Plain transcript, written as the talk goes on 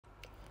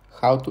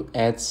how to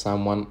add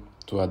someone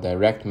to a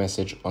direct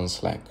message on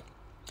Slack.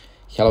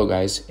 Hello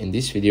guys, in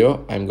this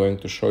video I'm going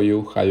to show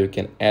you how you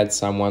can add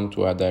someone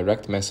to a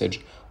direct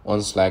message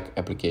on Slack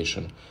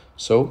application.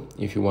 So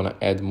if you want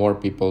to add more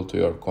people to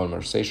your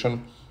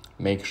conversation,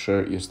 make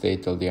sure you stay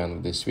till the end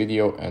of this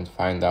video and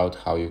find out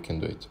how you can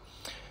do it.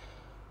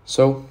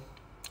 So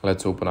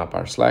let's open up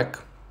our Slack.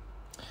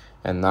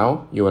 And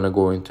now you want to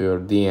go into your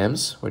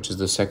DMs, which is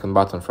the second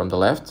button from the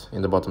left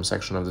in the bottom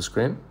section of the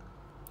screen.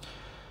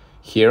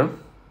 Here,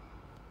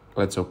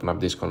 let's open up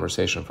this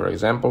conversation, for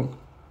example.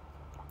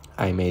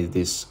 I made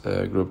this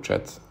group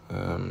chat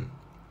 10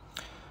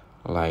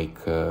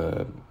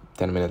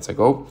 minutes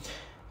ago.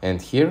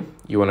 And here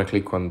you want to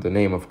click on the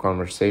name of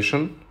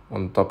conversation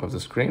on the top of the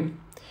screen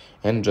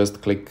and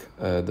just click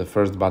the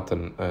first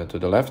button to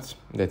the left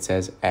that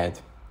says add.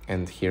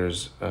 And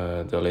here's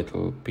the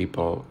little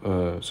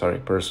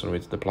person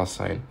with the plus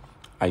sign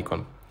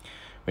icon.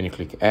 When you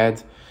click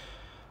add,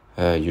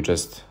 you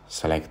just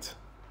select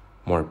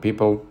more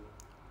people,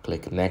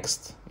 click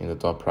next in the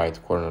top right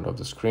corner of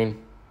the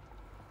screen.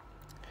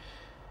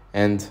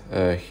 And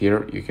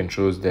here you can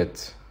choose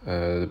that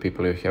the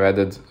people you have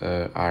added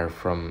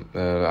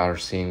are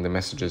seeing the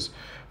messages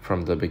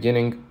from the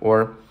beginning,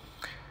 or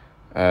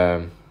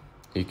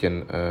you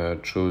can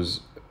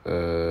choose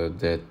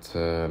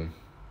that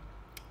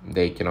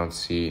they cannot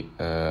see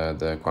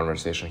the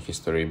conversation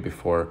history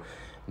before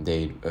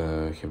they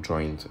have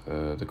joined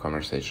the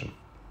conversation.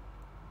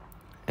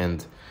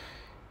 And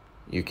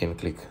you can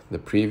click the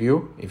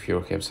preview if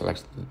you have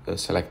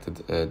selected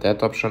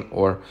that option,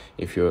 or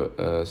if you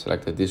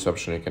selected this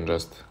option, you can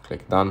just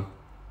click done,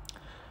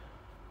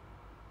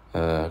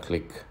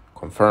 click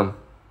confirm,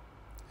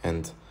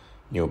 and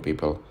new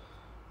people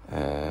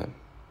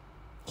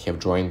have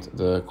joined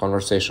the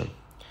conversation.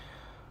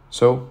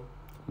 So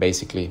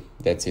basically,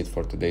 that's it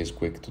for today's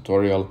quick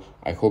tutorial.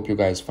 I hope you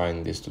guys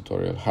find this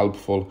tutorial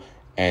helpful,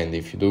 and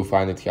if you do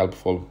find it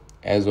helpful,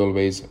 as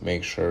always,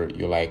 make sure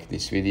you like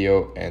this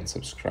video and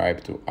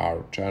subscribe to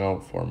our channel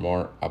for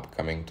more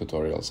upcoming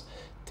tutorials.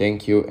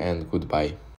 Thank you and goodbye.